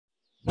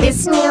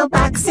This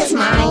mailbox is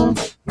mine,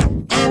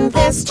 and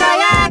this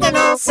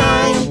triagonal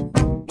sign.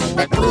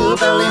 The blue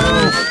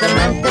balloon, the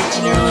month of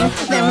June,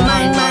 they're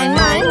mine, mine,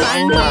 mine,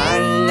 mine,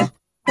 mine.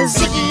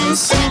 Ziggy's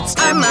seats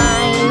are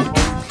mine,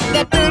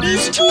 that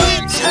birdie's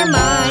tweets are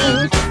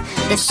mine.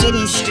 The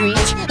city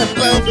street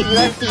above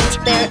your feet,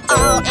 they're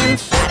all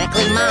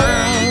emphatically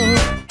mine.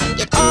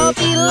 It all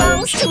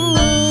belongs to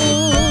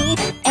me,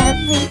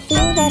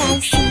 everything that I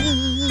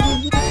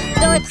see.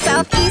 North,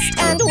 south, east,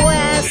 and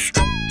west,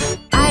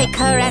 I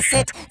caress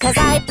it, 'cause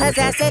I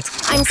possess it.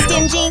 I'm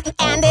stingy,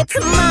 and it's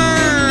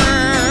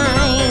mine.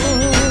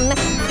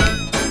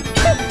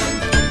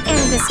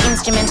 And this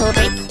instrumental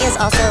break is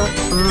also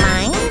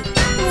mine.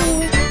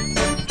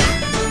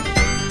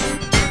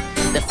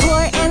 The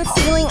floor and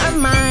ceiling are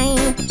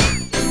mine.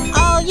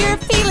 All your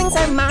feelings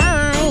are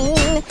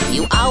mine.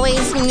 You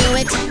always knew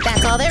it,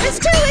 that's all there is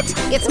to it.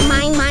 It's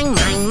mine, mine,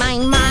 mine,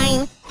 mine,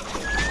 mine.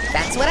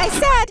 That's what I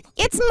said,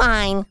 it's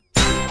mine.